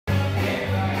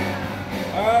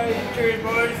anniversary,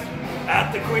 boys.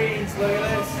 At the Queens, look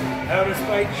at this. Outer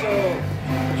Spike Show,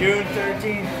 June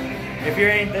 13th. If you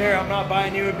ain't there, I'm not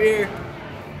buying you a beer,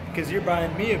 because you're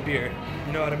buying me a beer.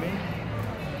 You know what I mean?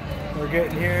 We're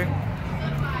getting here.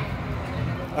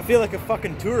 I feel like a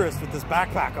fucking tourist with this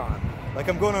backpack on. Like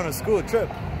I'm going on a school trip.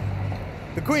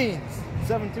 The Queens,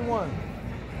 721.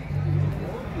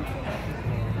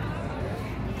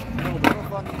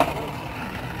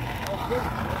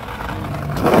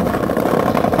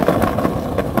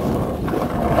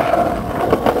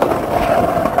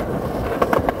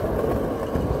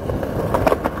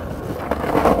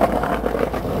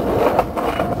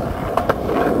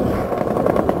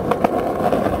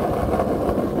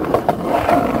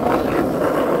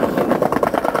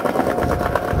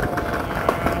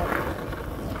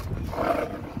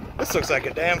 This looks like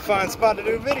a damn fine spot to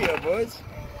do a video, boys.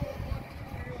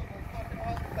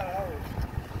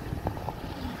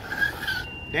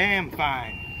 Damn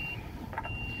fine.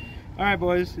 Alright,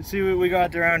 boys, let's see what we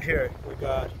got around here. We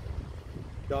got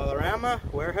Dollarama,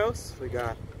 warehouse. We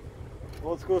got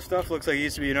old school stuff. Looks like it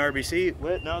used to be an RBC.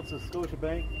 Wait, now it's a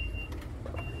Scotiabank.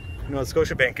 You know what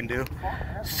Scotiabank can do?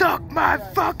 Suck my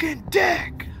fucking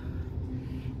dick!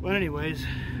 But anyways.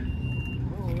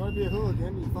 Oh, you wanna be a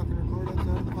hooligan? You fucking record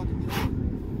outside the fucking gym.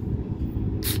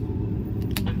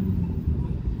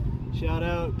 Shout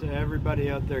out to everybody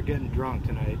out there getting drunk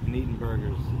tonight and eating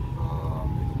burgers.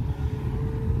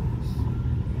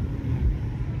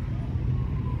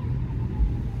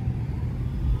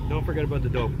 Don't forget about the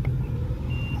dope.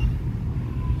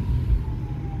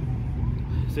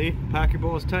 See? Pack your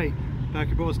bowls tight. Pack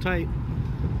your bowls tight.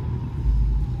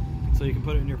 So you can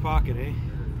put it in your pocket, eh?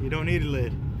 You don't need a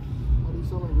lid. How do you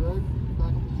sell it, Greg?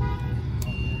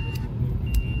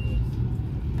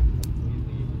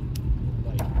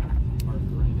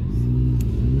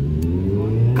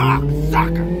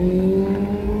 Cocksucker!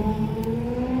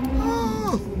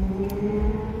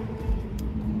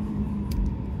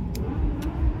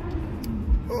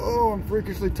 Oh, I'm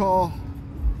freakishly tall.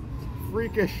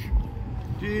 Freakish.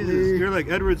 Jesus, you're like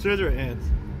Edward Scissorhands.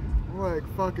 I'm like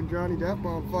fucking Johnny Depp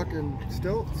on fucking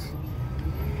stilts.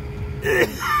 Yeah.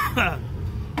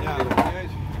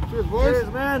 Cheers, boys.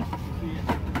 Cheers, man.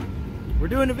 We're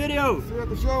doing a video. See you at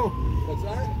the show. What's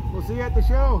that? We'll see you at the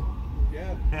show.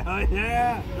 Yeah. Hell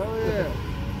yeah. Hell yeah.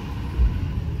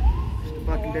 Just a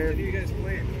fucking What are day. you guys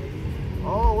playing?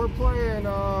 Oh, we're playing,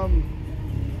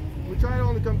 we try to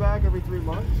only come back every 3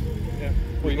 months. Yeah.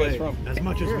 Where are you guys from? As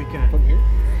much as we From can. here?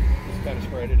 Just kind of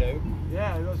spread it out.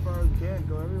 Yeah, go as far as we can,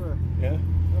 go everywhere. Yeah.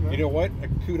 man. You know what?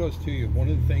 Kudos to you. One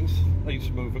of the things, I used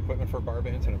to move equipment for bar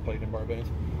bands and I played in bar bands.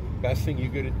 Best thing you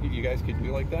guys could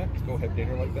do like that is go have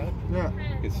dinner like that. Yeah.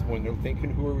 It's when they're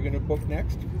thinking who are we going to book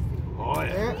next. Oh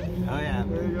yeah. Oh yeah.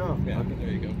 There you go. Yeah, there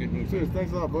you go. Good move. Cheers,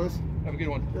 thanks a lot, boys. Have a good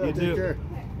one. Yeah, You take too. care.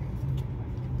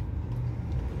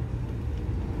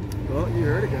 Well, you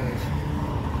heard it, guys.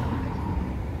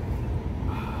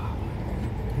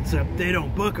 Except they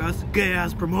don't book us. Gay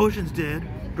ass promotions did.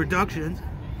 Productions.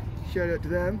 Shout out to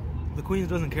them. The Queens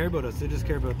doesn't care about us. They just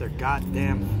care about their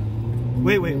goddamn.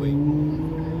 Wait.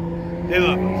 They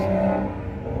love us.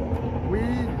 We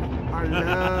are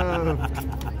loved.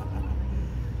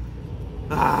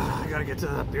 I gotta get to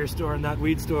that beer store and that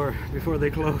weed store before they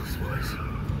close, boys.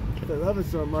 If they love us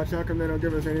so much, how come they don't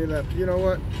give us any of that? You know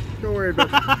what? Don't worry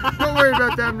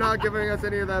about them not giving us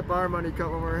any of that bar money cut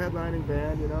when we're a headlining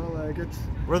band. You know, like it's.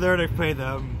 We're there to pay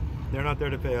them. They're not there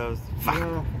to pay us. Fuck. You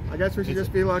know, I guess we should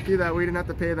just be lucky that we didn't have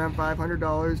to pay them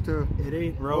 $500 to. It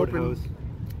ain't Roadhouse.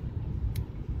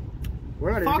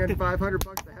 We're not Fuck even getting it.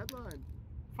 $500 the headline.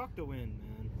 Fuck the win,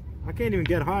 man. I can't even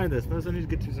get high on this. First I need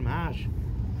to get you some hash.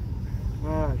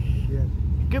 Oh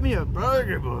shit. Give me a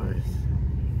burger, boys.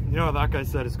 You know what that guy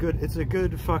said? It's good. It's a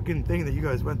good fucking thing that you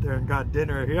guys went there and got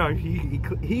dinner. You know,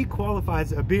 he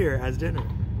qualifies a beer as dinner.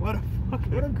 What a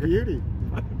fucking. What a beauty.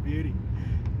 What a beauty.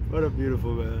 What a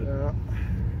beautiful man. Yeah.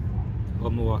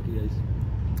 Love Milwaukee, guys.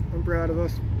 I'm proud of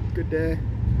us. Good day.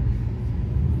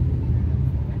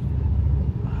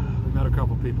 We met a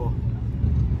couple people.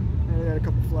 And we got a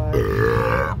couple flags.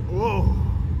 Whoa.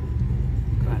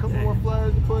 A couple more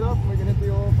flyers to put up and we can hit the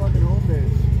old fucking home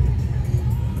base.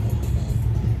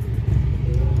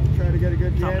 Try to get a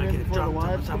good jam in before the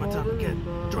wives come over. Get and,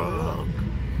 drunk.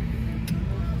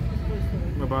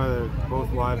 I'm gonna buy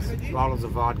both wives bottles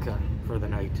of vodka for the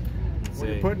night. When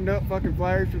you're putting up fucking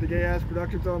flyers for the gay ass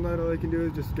productions all night, all they can do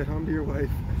is just get home to your wife.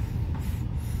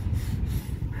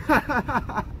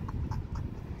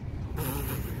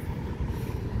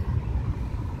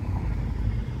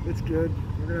 It's good.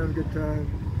 We're gonna have a good time.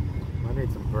 I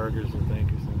need some burgers, I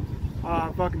think, or something.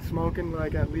 I'm fucking smoking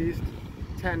like at least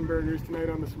 10 burgers tonight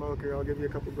on the smoker. I'll give you a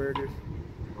couple burgers.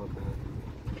 Okay.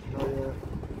 Oh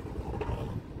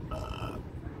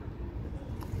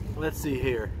Let's see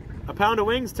here. A pound of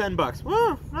wings, $10.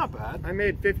 Well, not bad. yeah. I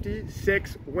made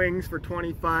 56 wings for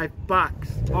 25 bucks.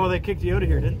 Oh, they kicked you out of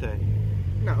here, didn't they?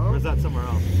 Or No, is that somewhere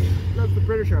else? that's the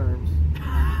British Arms.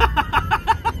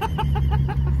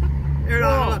 You're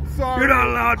not, sorry. you're not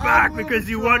allowed I'm back a little because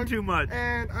you drunk, won too much.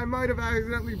 And I might have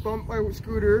accidentally bumped my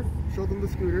scooter. Show them the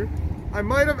scooter. I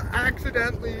might have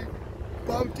accidentally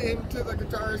bumped into the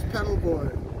guitarist's pedal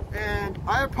board. And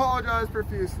I apologize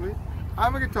profusely.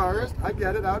 I'm a guitarist. I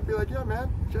get it. I would be like, yeah, man,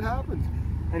 shit happens.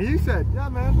 And he said, yeah,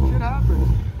 man, shit happens.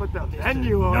 But the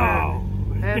venue owner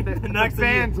and the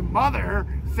band's mother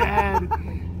said,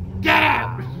 get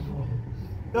out!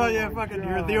 Oh yeah, fucking,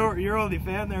 your only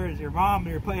fan there is your mom,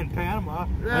 and you're playing Panama,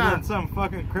 Yeah. and then some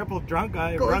fucking crippled drunk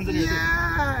guy runs in your...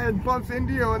 Yeah, and bumps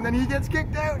into you, and then he gets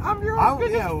kicked out. I'm your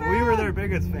biggest Yeah, fan. we were their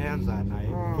biggest fans that night.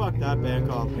 Oh, Fuck that band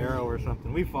called Arrow or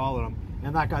something. We followed him,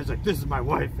 and that guy's like, "This is my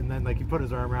wife," and then like he put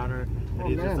his arm around her, and Oh,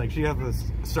 he's man. just like, she has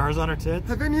the stars on her tits.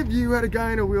 Have any of you had a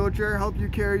guy in a wheelchair help you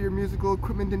carry your musical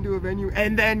equipment into a venue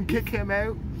and then kick him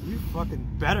out? You fucking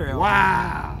better help.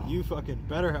 Wow. You fucking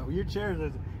better help. Your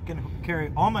chairs can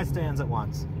carry all my stands at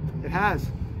once. It has.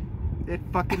 It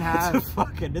fucking has.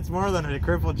 It's more than a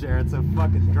crippled chair. It's a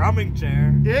fucking drumming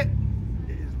chair. It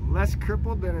is less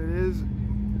crippled than it is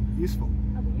useful.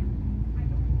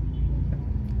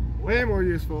 Way more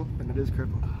useful than it is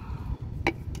crippled.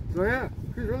 So yeah,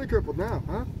 who's really crippled now,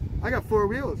 huh? I got 4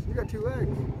 wheels. You got 2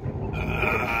 legs.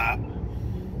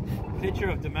 Pitcher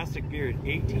of domestic beer at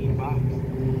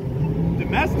 $18.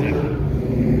 Domestic?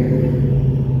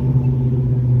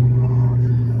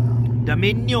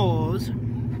 Dominios.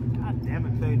 God damn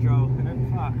it, Pedro.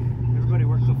 Fuck. Everybody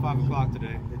worked till 5 o'clock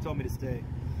today. They told me to stay.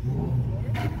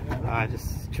 I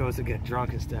just chose to get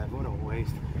drunk instead. What a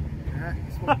waste. Yeah,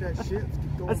 smoke that shit. Let's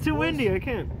keep going, That's too boys. windy. I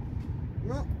can't.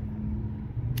 Well,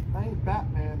 I ain't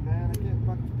Batman, man. I can't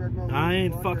fucking spread my wings. I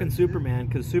ain't Block fucking that shit. Superman,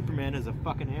 because Superman is a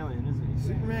fucking alien, isn't he?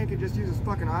 Superman could just use his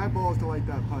fucking eyeballs to light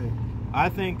that pipe. I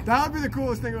think... That would be the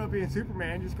coolest thing about being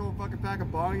Superman. Just go fucking pack a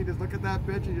bong, you just look at that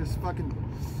bitch and just fucking...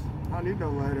 I don't need no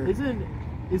lighter.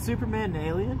 Is Superman an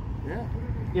alien? Yeah.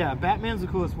 Yeah, Batman's the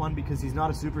coolest one because he's not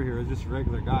a superhero, he's just a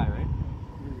regular guy, right?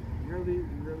 Really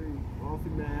wealthy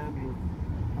man with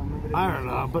unlimited... I don't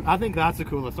know, but I think that's the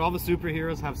coolest. All the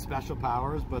superheroes have special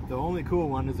powers, but the only cool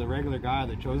one is a regular guy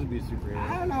that chose to be a I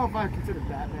superhero. don't know if I consider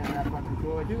Batman that fucking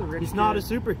cool. Like, he's a rich He's not a kid.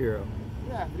 superhero.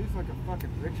 Yeah, but he's like a fucking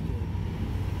rich kid.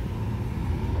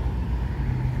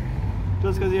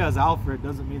 Just because he has Alfred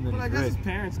doesn't mean that But I he's guess rich. his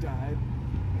parents died.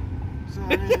 So,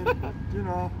 I mean, you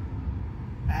know,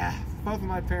 both of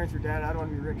my parents were dead. I'd want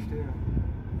to be rich too.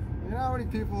 You know how many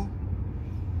people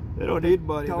They don't need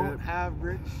money, don't man. have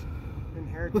rich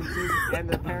inheritances and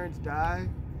their parents die?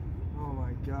 Oh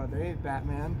my god, they ain't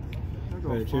Batman. They'll go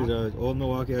Right, fuck. cheers, Old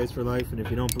Milwaukee Ice for life, and if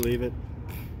you don't believe it,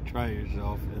 try it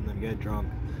yourself and then get drunk.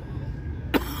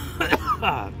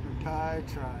 Try.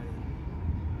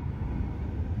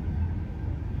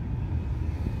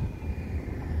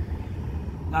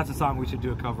 That's a song we should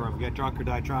do a cover of. Get drunk or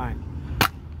die trying.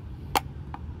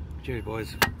 Cheers,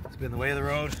 boys. It's been the way of the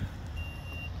road.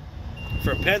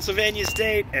 From Pennsylvania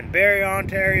State and Barrie,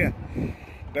 Ontario.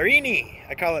 Barini.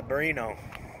 I call it Barino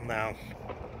now.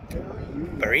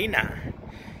 Barina.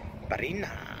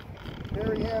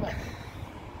 Mariana.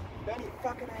 Benny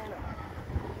fucking Anna.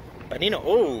 Barino.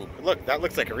 Oh, look, that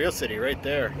looks like a real city right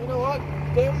there. You know what?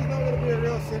 Barry's not gonna be a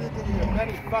real city till you get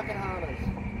Benny fucking Anna's.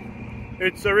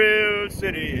 It's a real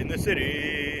city in the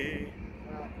city.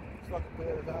 Fucking put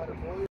it out of boy.